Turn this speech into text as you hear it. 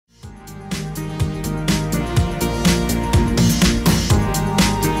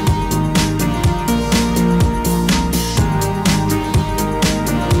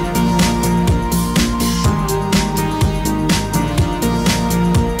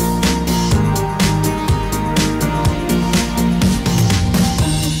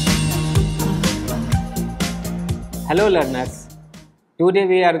Hello learners, today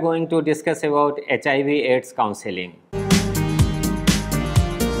we are going to discuss about HIV/AIDS counseling.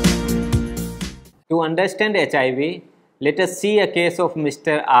 To understand HIV, let us see a case of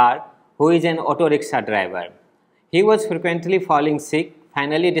Mr. R, who is an auto rickshaw driver. He was frequently falling sick,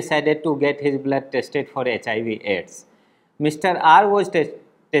 finally decided to get his blood tested for HIV/AIDS. Mr. R was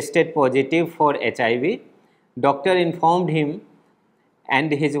tested positive for HIV. Doctor informed him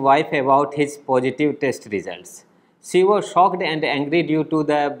and his wife about his positive test results. She was shocked and angry due to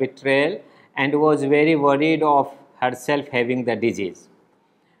the betrayal and was very worried of herself having the disease.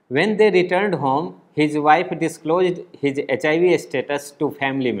 When they returned home, his wife disclosed his HIV status to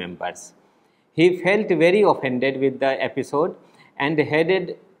family members. He felt very offended with the episode and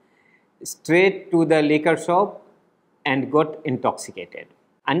headed straight to the liquor shop and got intoxicated.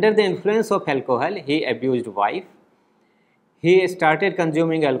 Under the influence of alcohol, he abused wife. He started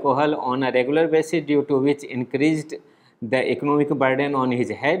consuming alcohol on a regular basis, due to which increased the economic burden on his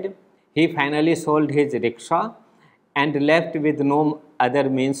head. He finally sold his rickshaw and left with no other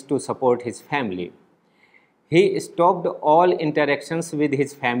means to support his family. He stopped all interactions with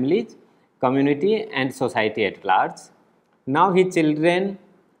his family, community and society at large. Now his children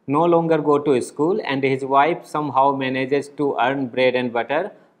no longer go to school and his wife somehow manages to earn bread and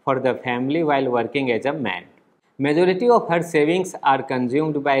butter for the family while working as a maid. Majority of her savings are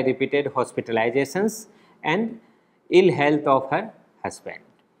consumed by repeated hospitalizations and ill health of her husband.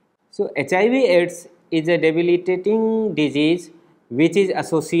 So HIV/AIDS is a debilitating disease which is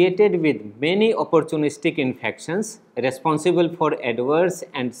associated with many opportunistic infections responsible for adverse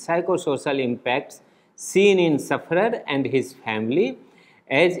and psychosocial impacts seen in sufferer and his family,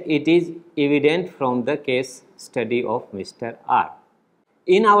 as it is evident from the case study of Mr. R.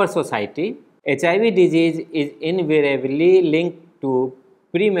 In our society, HIV disease is invariably linked to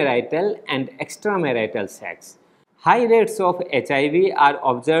premarital and extramarital sex. High rates of HIV are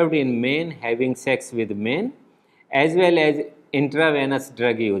observed in men having sex with men as well as intravenous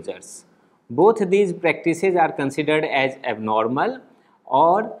drug users. Both these practices are considered as abnormal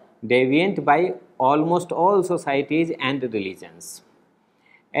or deviant by almost all societies and religions.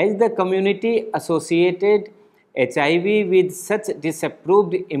 As the community associated HIV with such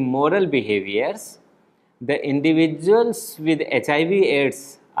disapproved immoral behaviors, the individuals with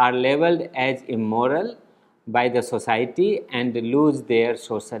HIV/AIDS are labeled as immoral by the society and lose their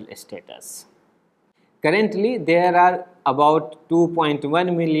social status. Currently, there are about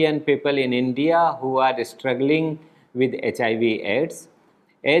 2.1 million people in India who are struggling with HIV/AIDS.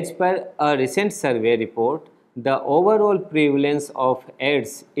 As per a recent survey report, the overall prevalence of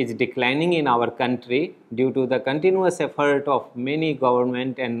AIDS is declining in our country due to the continuous effort of many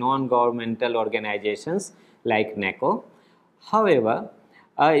government and non-governmental organizations like NACO. However,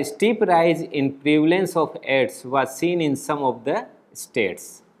 a steep rise in prevalence of AIDS was seen in some of the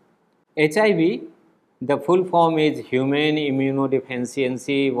states. HIV, the full form is Human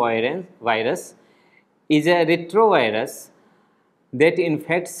Immunodeficiency Virus, is a retrovirus that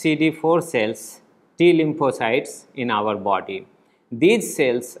infects CD4 cells, T lymphocytes in our body. These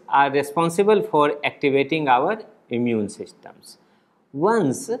cells are responsible for activating our immune systems.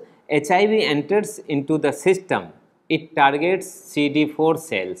 Once HIV enters into the system, it targets CD4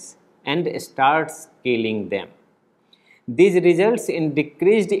 cells and starts killing them. This results in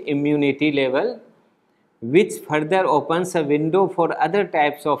decreased immunity level, which further opens a window for other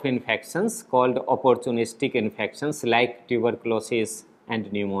types of infections called opportunistic infections like tuberculosis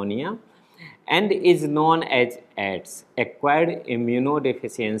and pneumonia, and is known as AIDS, acquired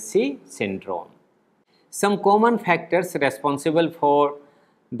immunodeficiency syndrome. Some common factors responsible for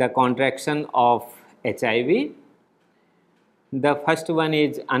the contraction of HIV. The first one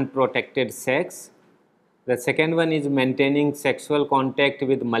is unprotected sex. The second one is maintaining sexual contact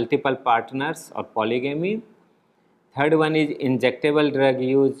with multiple partners or polygamy. Third one is injectable drug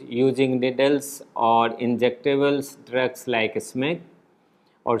use, using needles or injectable drugs like SMEC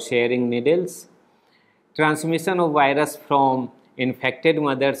or sharing needles. Transmission of virus from infected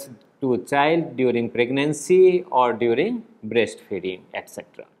mothers to child during pregnancy or during breastfeeding,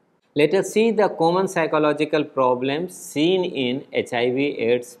 etc. Let us see the common psychological problems seen in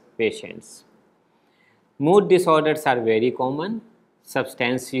HIV/AIDS patients. Mood disorders are very common.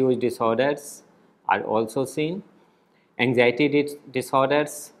 Substance use disorders are also seen. Anxiety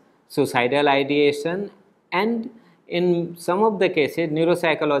disorders, suicidal ideation, and in some of the cases,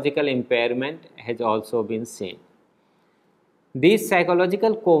 neuropsychological impairment has also been seen. These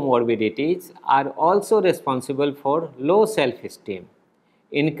psychological comorbidities are also responsible for low self-esteem,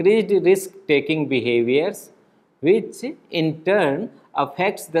 increased risk-taking behaviors, which in turn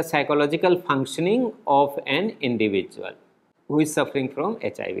affects the psychological functioning of an individual who is suffering from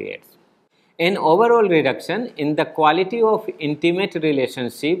HIV/AIDS. An overall reduction in the quality of intimate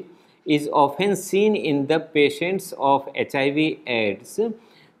relationship is often seen in the patients of HIV/AIDS,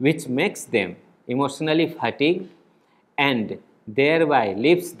 which makes them emotionally fatigued and thereby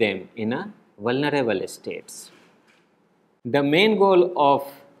leaves them in a vulnerable state. The main goal of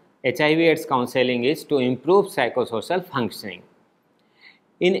HIV/AIDS counseling is to improve psychosocial functioning.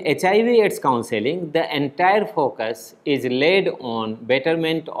 In HIV/AIDS counseling, the entire focus is laid on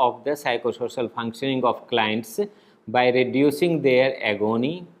betterment of the psychosocial functioning of clients by reducing their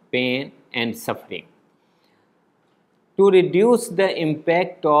agony, pain, and suffering. To reduce the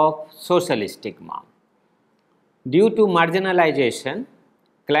impact of social stigma. Due to marginalization,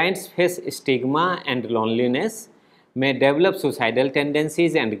 clients face stigma and loneliness, may develop suicidal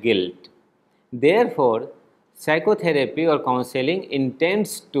tendencies and guilt. Therefore, psychotherapy or counseling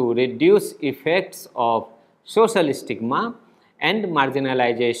intends to reduce effects of social stigma and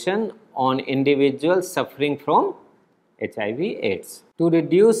marginalization on individuals suffering from HIV/AIDS. To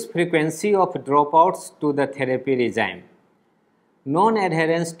reduce frequency of dropouts to the therapy regime.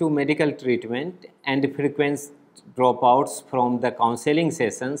 Non-adherence to medical treatment and frequent dropouts from the counseling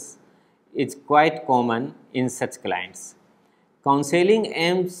sessions is quite common in such clients. Counseling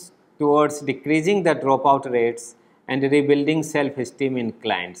aims towards decreasing the dropout rates and rebuilding self-esteem in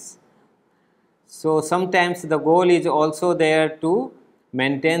clients. So sometimes the goal is also there to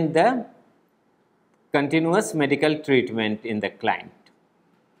maintain the continuous medical treatment in the client.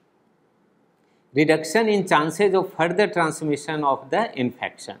 Reduction in chances of further transmission of the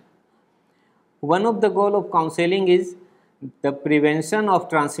infection. One of the goals of counseling is the prevention of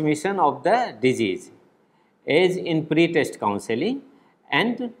transmission of the disease, as in pre-test counseling,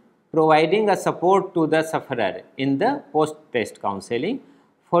 and providing a support to the sufferer in the post-test counseling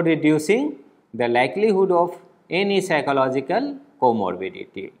for reducing the likelihood of any psychological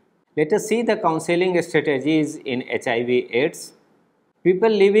comorbidity. Let us see the counseling strategies in HIV/AIDS. People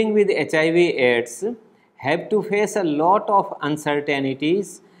living with HIV/AIDS have to face a lot of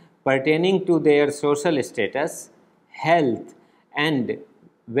uncertainties pertaining to their social status, health, and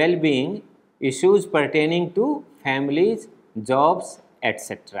well-being, issues pertaining to families, jobs,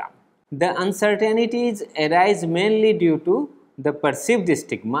 etc. The uncertainties arise mainly due to the perceived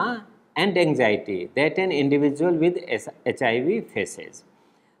stigma and anxiety that an individual with HIV faces.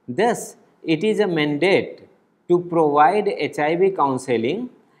 Thus, it is a mandate to provide HIV counseling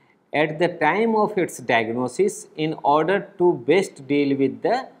at the time of its diagnosis in order to best deal with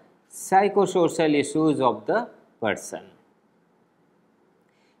the psychosocial issues of the person.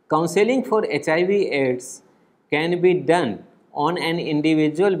 Counseling for HIV/AIDS can be done on an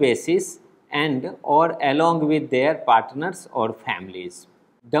individual basis and or along with their partners or families.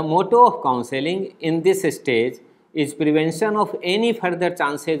 The motto of counseling in this stage is prevention of any further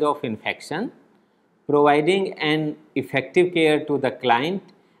chances of infection, providing an effective care to the client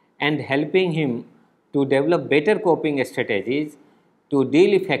and helping him to develop better coping strategies to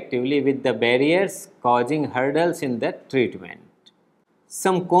deal effectively with the barriers causing hurdles in the treatment.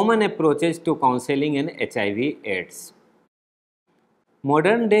 Some common approaches to counseling in HIV/AIDS.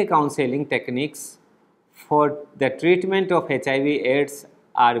 Modern day counseling techniques for the treatment of HIV/AIDS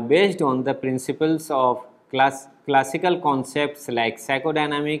are based on the principles of classical concepts like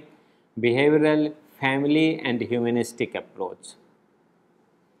psychodynamic, behavioral, family, and humanistic approach.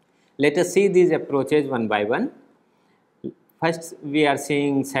 Let us see these approaches one by one. First, we are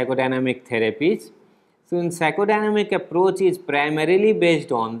seeing psychodynamic therapies. So, in psychodynamic approach is primarily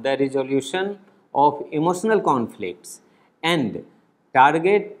based on the resolution of emotional conflicts and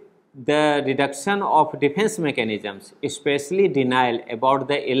target the reduction of defense mechanisms, especially denial about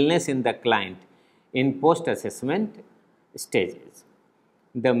the illness in the client in post-assessment stages.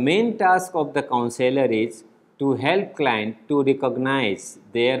 The main task of the counselor is to help client to recognize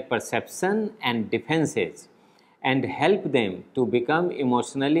their perception and defenses and help them to become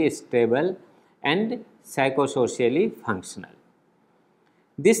emotionally stable and psychosocially functional.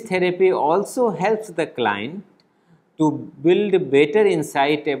 This therapy also helps the client to build better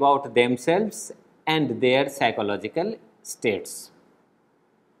insight about themselves and their psychological states.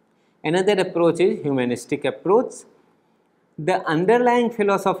 Another approach is humanistic approach. The underlying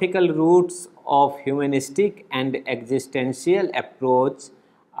philosophical roots of humanistic and existential approach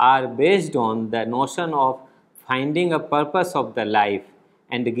are based on the notion of finding a purpose of the life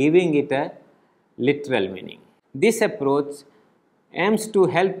and giving it a literal meaning. This approach aims to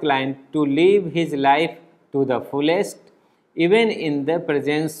help client to live his life to the fullest even in the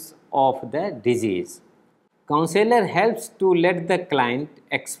presence of the disease. Counselor helps to let the client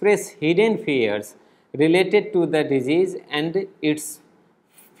express hidden fears related to the disease and its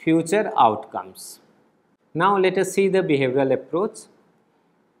future outcomes. Now let us see the behavioral approach.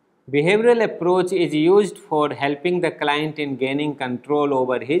 Behavioral approach is used for helping the client in gaining control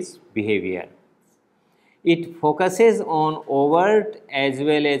over his behavior. It focuses on overt as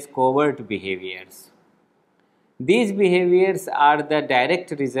well as covert behaviors. These behaviors are the direct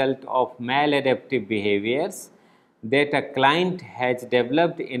result of maladaptive behaviors that a client has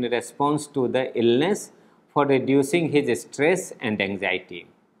developed in response to the illness for reducing his stress and anxiety.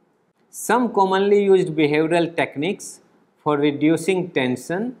 Some commonly used behavioral techniques for reducing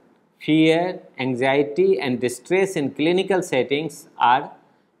tension, fear, anxiety, and distress in clinical settings are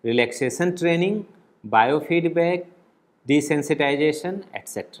relaxation training, biofeedback, desensitization,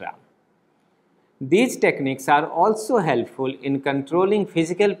 etc. These techniques are also helpful in controlling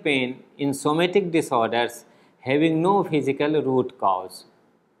physical pain in somatic disorders having no physical root cause.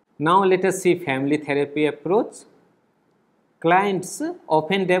 Now let us see family therapy approach. Clients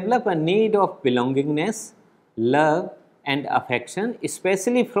often develop a need of belongingness, love, and affection,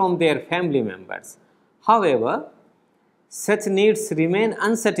 especially from their family members. However, such needs remain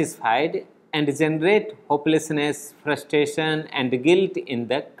unsatisfied and generate hopelessness, frustration, and guilt in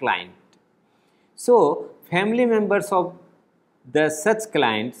the client. So, family members of such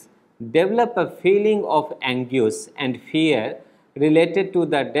clients develop a feeling of anguish and fear related to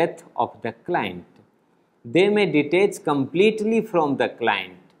the death of the client. They may detach completely from the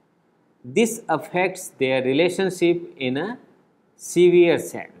client. This affects their relationship in a severe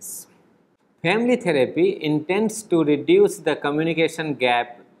sense. Family therapy intends to reduce the communication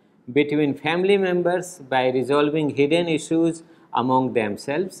gap between family members by resolving hidden issues among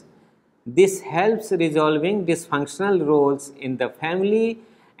themselves. This helps resolving dysfunctional roles in the family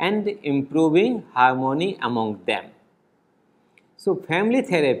and improving harmony among them. So, family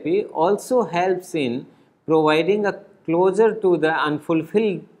therapy also helps in providing a closure to the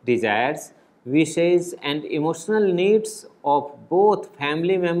unfulfilled desires, wishes, and emotional needs of both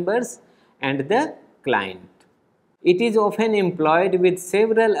family members and the client. It is often employed with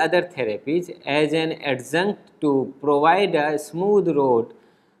several other therapies as an adjunct to provide a smooth road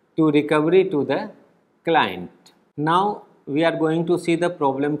to recovery to the client. Now we are going to see the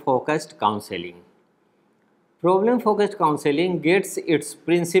problem focused counseling. Problem focused counseling gets its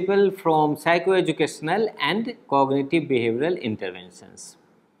principle from psychoeducational and cognitive behavioral interventions.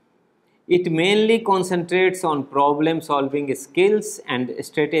 It mainly concentrates on problem solving skills and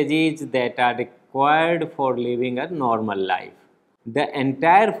strategies that are required for living a normal life. The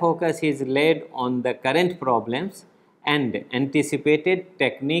entire focus is laid on the current problems and anticipated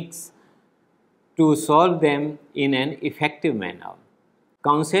techniques to solve them in an effective manner.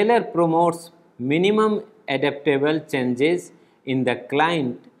 Counselor promotes minimum adaptable changes in the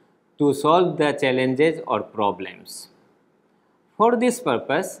client to solve the challenges or problems. For this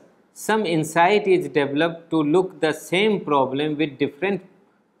purpose, some insight is developed to look the same problem with different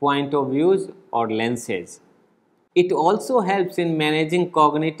point of views or lenses. It also helps in managing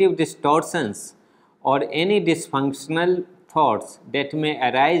cognitive distortions or any dysfunctional thoughts that may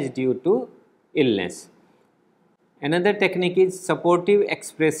arise due to illness. Another technique is supportive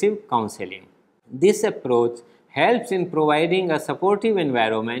expressive counseling. This approach helps in providing a supportive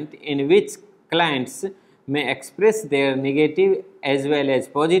environment in which clients may express their negative as well as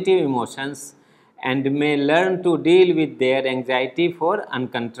positive emotions and may learn to deal with their anxiety for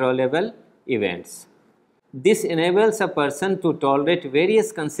uncontrollable events. This enables a person to tolerate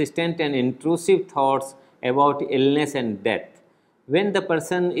various consistent and intrusive thoughts about illness and death. When the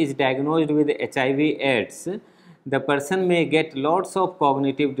person is diagnosed with HIV/AIDS, the person may get lots of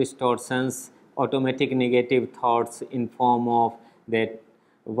cognitive distortions, automatic negative thoughts in form of that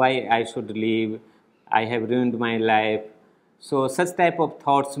why I should live, I have ruined my life. So such type of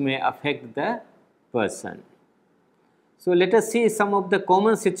thoughts may affect the person. So let us see some of the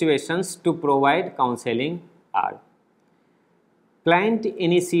common situations to provide counseling are. Client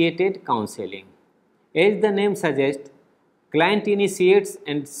initiated counseling. As the name suggests, client initiates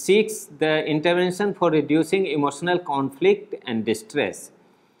and seeks the intervention for reducing emotional conflict and distress.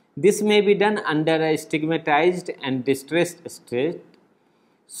 This may be done under a stigmatized and distressed state,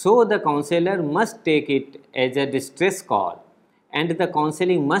 so the counselor must take it as a distress call and the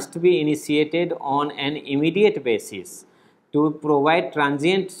counseling must be initiated on an immediate basis to provide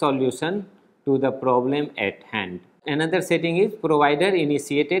transient solution to the problem at hand. Another setting is provider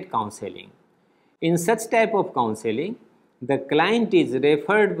initiated counseling. In such type of counseling, the client is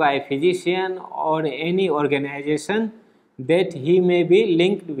referred by a physician or any organization that he may be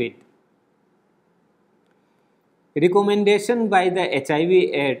linked with. Recommendation by the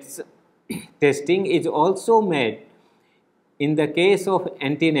HIV/AIDS testing is also made in the case of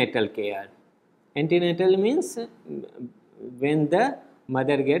antenatal care. Antenatal means when the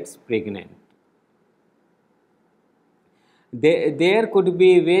mother gets pregnant. There could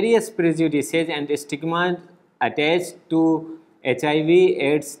be various prejudices and stigmas attached to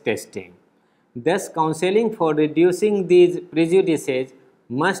HIV/AIDS testing. Thus, counseling for reducing these prejudices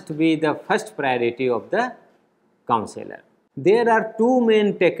must be the first priority of the counselor. There are two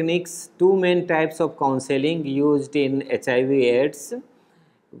main techniques, two main types of counseling used in HIV/AIDS.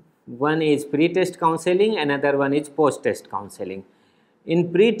 One is pre-test counseling, another one is post-test counseling.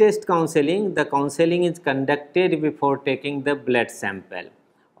 In pre-test counseling, the counseling is conducted before taking the blood sample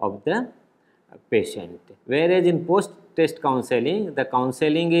of the patient, whereas in post-test counseling, the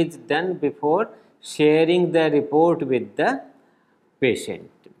counseling is done before sharing the report with the patient.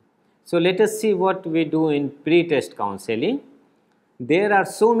 So, let us see what we do in pre-test counseling. There are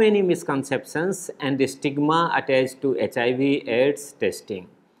so many misconceptions and stigma attached to HIV/AIDS testing.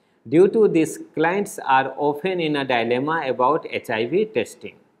 Due to this, clients are often in a dilemma about HIV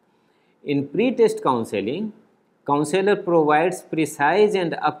testing. In pre-test counseling, counselor provides precise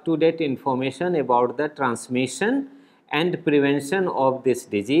and up-to-date information about the transmission and prevention of this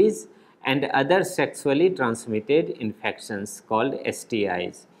disease and other sexually transmitted infections called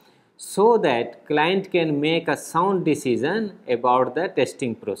STIs, so that client can make a sound decision about the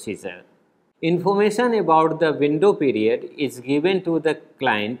testing procedure. Information about the window period is given to the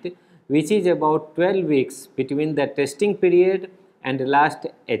client, which is about 12 weeks between the testing period and last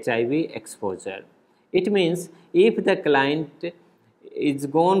HIV exposure. It means if the client is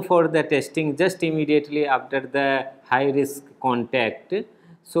gone for the testing just immediately after the high risk contact,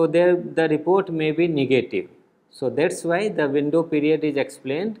 so the report may be negative. So that's why the window period is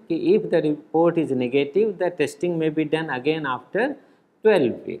explained. If the report is negative, the testing may be done again after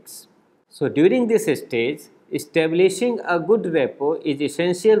 12 weeks. So during this stage, establishing a good rapport is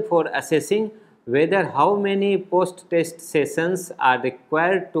essential for assessing whether how many post-test sessions are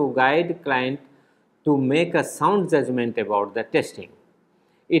required to guide client to make a sound judgment about the testing.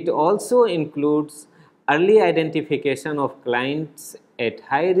 It also includes early identification of clients at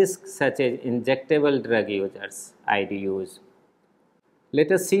high risk such as injectable drug users, IDUs.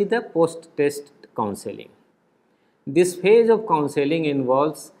 Let us see the post-test counseling. This phase of counseling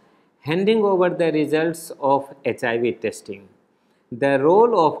involves handing over the results of HIV testing. The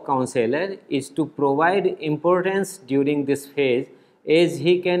role of counselor is to provide importance during this phase, as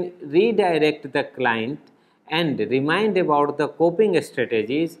he can redirect the client and remind about the coping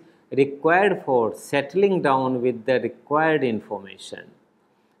strategies required for settling down with the required information.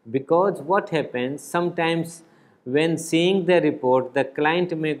 Because what happens sometimes when seeing the report, the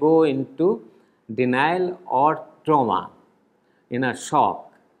client may go into denial or trauma, in a shock.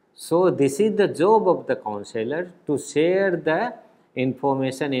 So, this is the job of the counselor to share the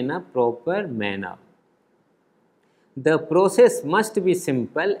information in a proper manner. The process must be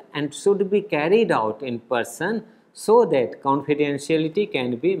simple and should be carried out in person so that confidentiality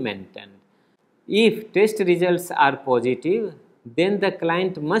can be maintained. If test results are positive, then the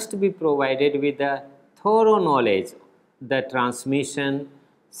client must be provided with a thorough knowledge, the transmission,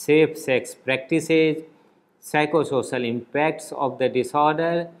 safe sex practices, psychosocial impacts of the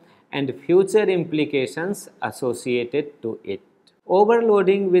disorder, and future implications associated to it.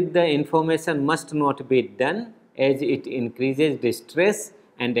 Overloading with the information must not be done, as it increases distress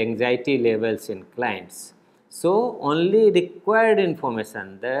and anxiety levels in clients. So, only required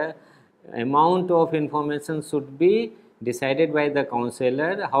information, the amount of information should be decided by the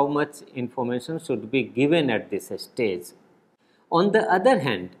counselor, how much information should be given at this stage. On the other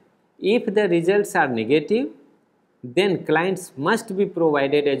hand, if the results are negative, then clients must be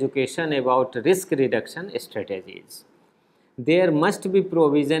provided education about risk reduction strategies. There must be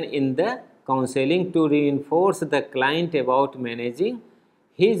provision in the counseling to reinforce the client about managing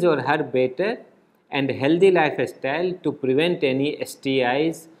his or her better and healthy lifestyle to prevent any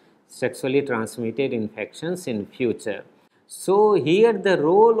STIs, sexually transmitted infections, in future. So, here the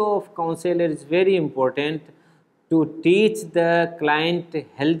role of counselor is very important to teach the client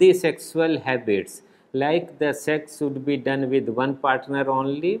healthy sexual habits, like the sex should be done with one partner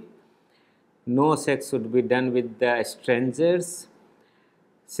only, no sex should be done with the strangers,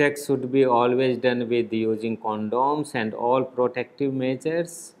 sex should be always done with using condoms and all protective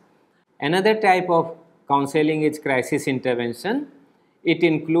measures. Another type of counseling is crisis intervention. It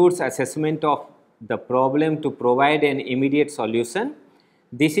includes assessment of the problem to provide an immediate solution.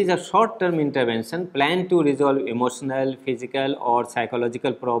 This is a short-term intervention planned to resolve emotional, physical or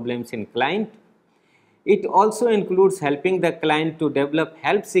psychological problems in client. It also includes helping the client to develop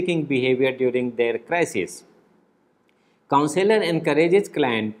help-seeking behavior during their crisis. Counselor encourages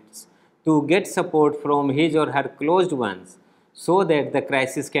clients to get support from his or her closed ones so that the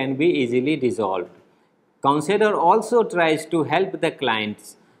crisis can be easily resolved. Counselor also tries to help the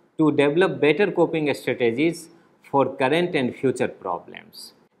clients to develop better coping strategies for current and future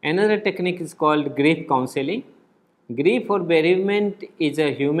problems. Another technique is called grief counseling. Grief or bereavement is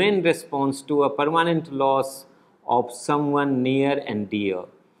a human response to a permanent loss of someone near and dear.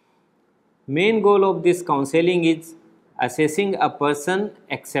 Main goal of this counseling is assessing a person,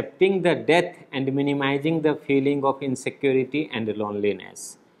 accepting the death and minimizing the feeling of insecurity and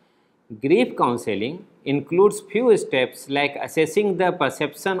loneliness. Grief counseling includes few steps like assessing the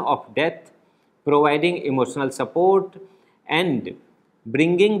perception of death, providing emotional support, and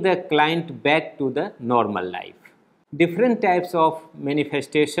bringing the client back to the normal life. Different types of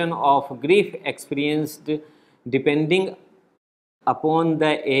manifestation of grief experienced depending upon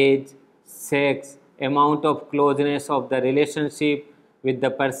the age, sex, amount of closeness of the relationship with the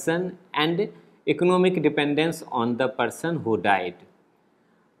person, and economic dependence on the person who died.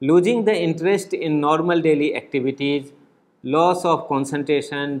 Losing the interest in normal daily activities, loss of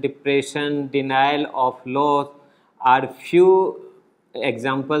concentration, depression, denial of loss are few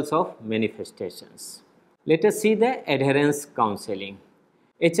examples of manifestations. Let us see the adherence counseling.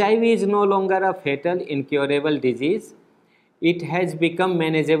 HIV is no longer a fatal, incurable disease. It has become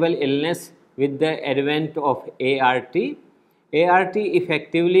manageable illness with the advent of ART. ART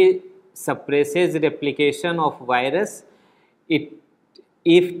effectively suppresses replication of virus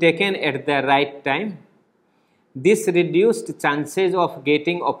if taken at the right time. This reduced chances of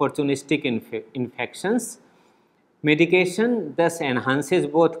getting opportunistic infections. Medication thus enhances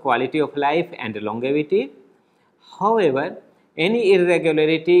both quality of life and longevity. However, any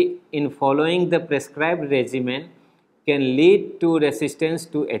irregularity in following the prescribed regimen can lead to resistance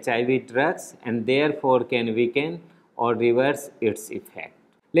to HIV drugs and therefore can weaken or reverse its effect.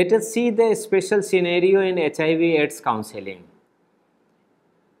 Let us see the special scenario in HIV/AIDS counseling.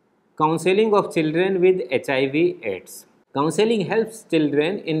 Counseling of children with HIV/AIDS. Counseling helps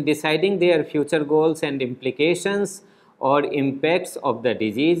children in deciding their future goals and implications or impacts of the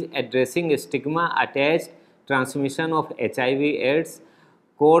disease, addressing stigma attached, transmission of HIV/AIDS,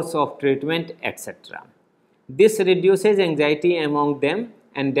 course of treatment, etc. This reduces anxiety among them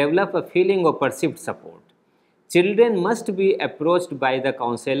and develop a feeling of perceived support. Children must be approached by the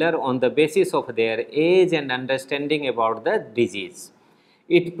counselor on the basis of their age and understanding about the disease.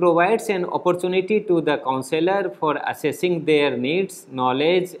 It provides an opportunity to the counselor for assessing their needs,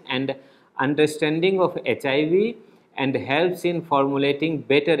 knowledge, and understanding of HIV and helps in formulating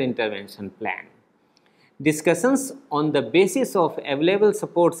better intervention plan. Discussions on the basis of available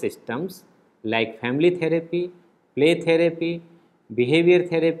support systems like family therapy, play therapy, behavior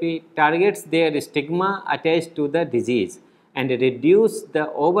therapy targets their stigma attached to the disease and reduce the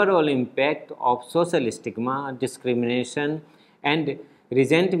overall impact of social stigma, discrimination, and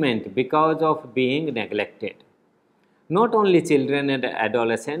resentment because of being neglected. Not only children and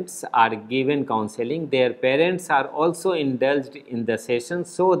adolescents are given counseling, their parents are also indulged in the session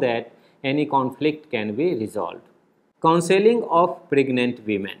so that any conflict can be resolved. Counseling of pregnant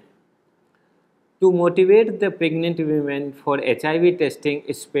women. To motivate the pregnant women for HIV testing,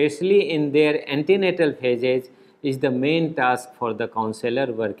 especially in their antenatal phases, is the main task for the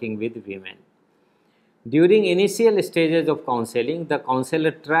counselor working with women. During initial stages of counseling, the counselor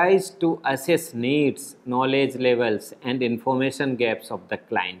tries to assess needs, knowledge levels, and information gaps of the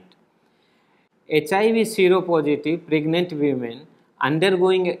client. HIV seropositive pregnant women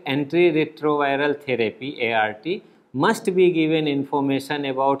undergoing antiretroviral therapy (ART) must be given information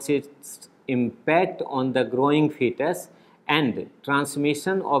about its impact on the growing fetus and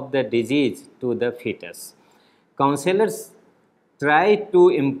transmission of the disease to the fetus. Counselors try to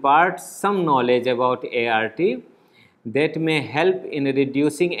impart some knowledge about ART that may help in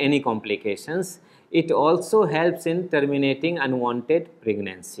reducing any complications. It also helps in terminating unwanted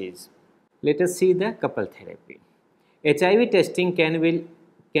pregnancies. Let us see the couple therapy. HIV testing can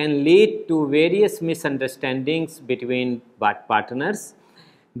lead to various misunderstandings between partners.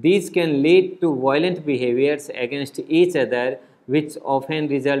 These can lead to violent behaviors against each other, which often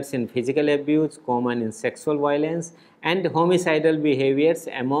results in physical abuse, common in sexual violence, and homicidal behaviors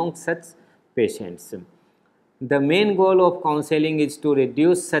among such patients. The main goal of counseling is to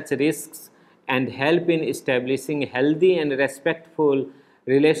reduce such risks and help in establishing healthy and respectful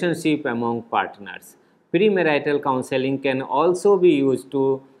relationship among partners. Premarital counseling can also be used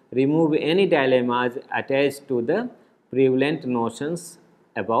to remove any dilemmas attached to the prevalent notions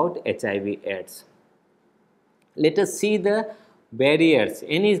about HIV/AIDS. Let us see the barriers.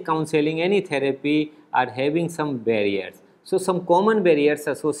 Any counseling, any therapy are having some barriers. So some common barriers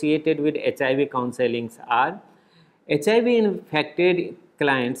associated with HIV counselings are: HIV infected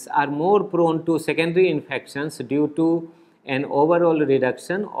clients are more prone to secondary infections due to an overall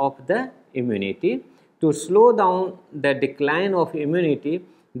reduction of the immunity. To slow down the decline of immunity,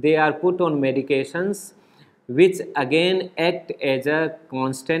 they are put on medications which again act as a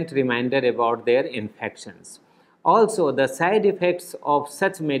constant reminder about their infections. Also, the side effects of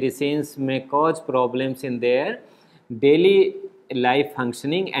such medicines may cause problems in their daily life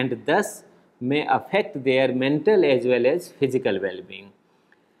functioning and thus may affect their mental as well as physical well-being.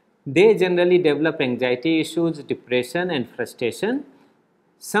 They generally develop anxiety issues, depression and frustration.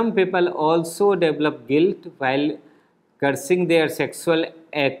 Some people also develop guilt while cursing their sexual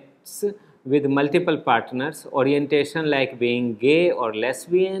acts with multiple partners, orientation like being gay or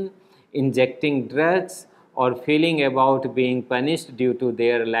lesbian, injecting drugs, or feeling about being punished due to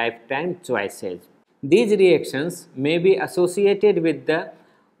their lifetime choices. These reactions may be associated with the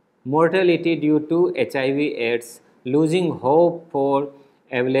mortality due to HIV/AIDS, losing hope for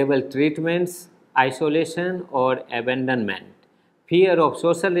available treatments, isolation or abandonment, fear of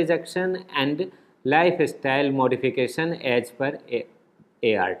social rejection, and lifestyle modification as per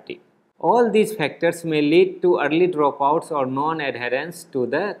ART. All these factors may lead to early dropouts or non-adherence to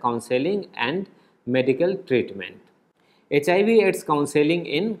the counseling and medical treatment. HIV/AIDS counseling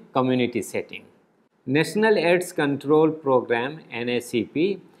in community setting. National AIDS Control Program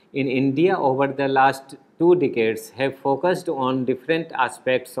 (NACP) in India over the last 2 decades have focused on different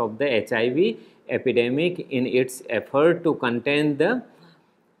aspects of the HIV epidemic in its effort to contain the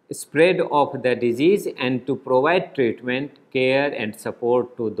spread of the disease and to provide treatment, care and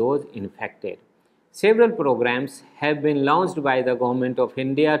support to those infected. Several programs have been launched by the Government of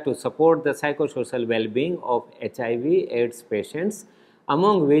India to support the psychosocial well-being of HIV/AIDS patients,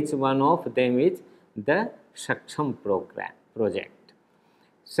 among which one of them is the Saksham project.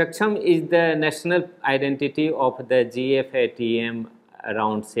 Saksham is the national identity of the GFATM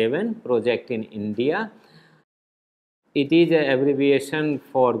Round 7 project in India. It is an abbreviation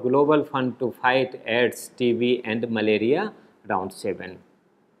for Global Fund to Fight AIDS, TB and Malaria Round 7.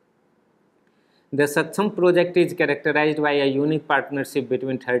 The Saksham project is characterized by a unique partnership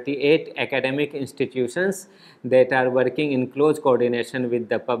between 38 academic institutions that are working in close coordination with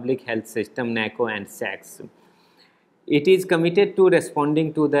the public health system, NACO and SACS. It is committed to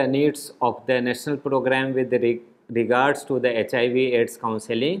responding to the needs of the national program with regards to the HIV/AIDS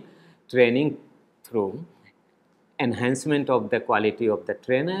counseling training through enhancement of the quality of the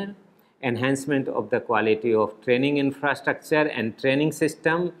trainer, enhancement of the quality of training infrastructure and training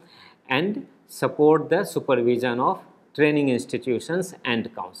system, and support the supervision of training institutions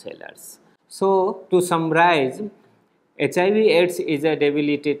and counselors. So, to summarize, HIV/AIDS is a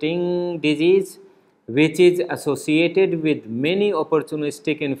debilitating disease which is associated with many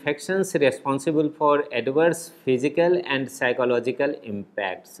opportunistic infections responsible for adverse physical and psychological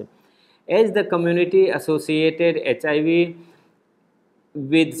impacts. As the community associated HIV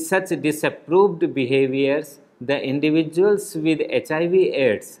with such disapproved behaviors, the individuals with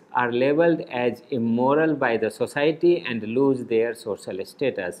HIV/AIDS are labeled as immoral by the society and lose their social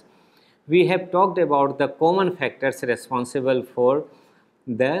status. We have talked about the common factors responsible for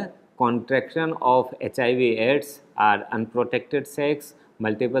the contraction of HIV/AIDS are unprotected sex,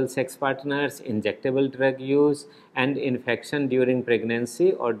 multiple sex partners, injectable drug use, and infection during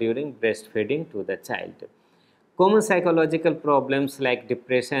pregnancy or during breastfeeding to the child. Common psychological problems like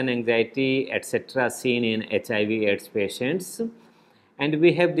depression, anxiety, etc. seen in HIV/AIDS patients. And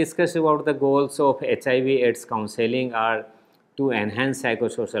we have discussed about the goals of HIV/AIDS counseling are to enhance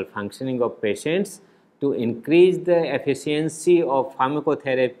psychosocial functioning of patients, to increase the efficiency of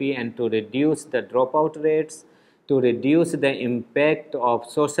pharmacotherapy and to reduce the dropout rates, to reduce the impact of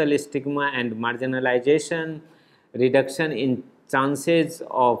social stigma and marginalization, reduction in chances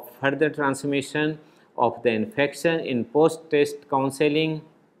of further transmission of the infection in post-test counseling.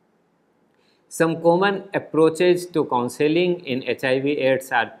 Some common approaches to counseling in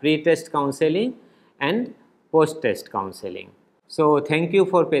HIV/AIDS are pre-test counseling and post-test counseling. So, thank you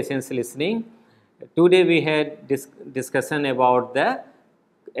for patience listening. Today we had discussion about the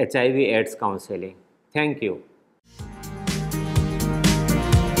HIV/AIDS counseling. Thank you.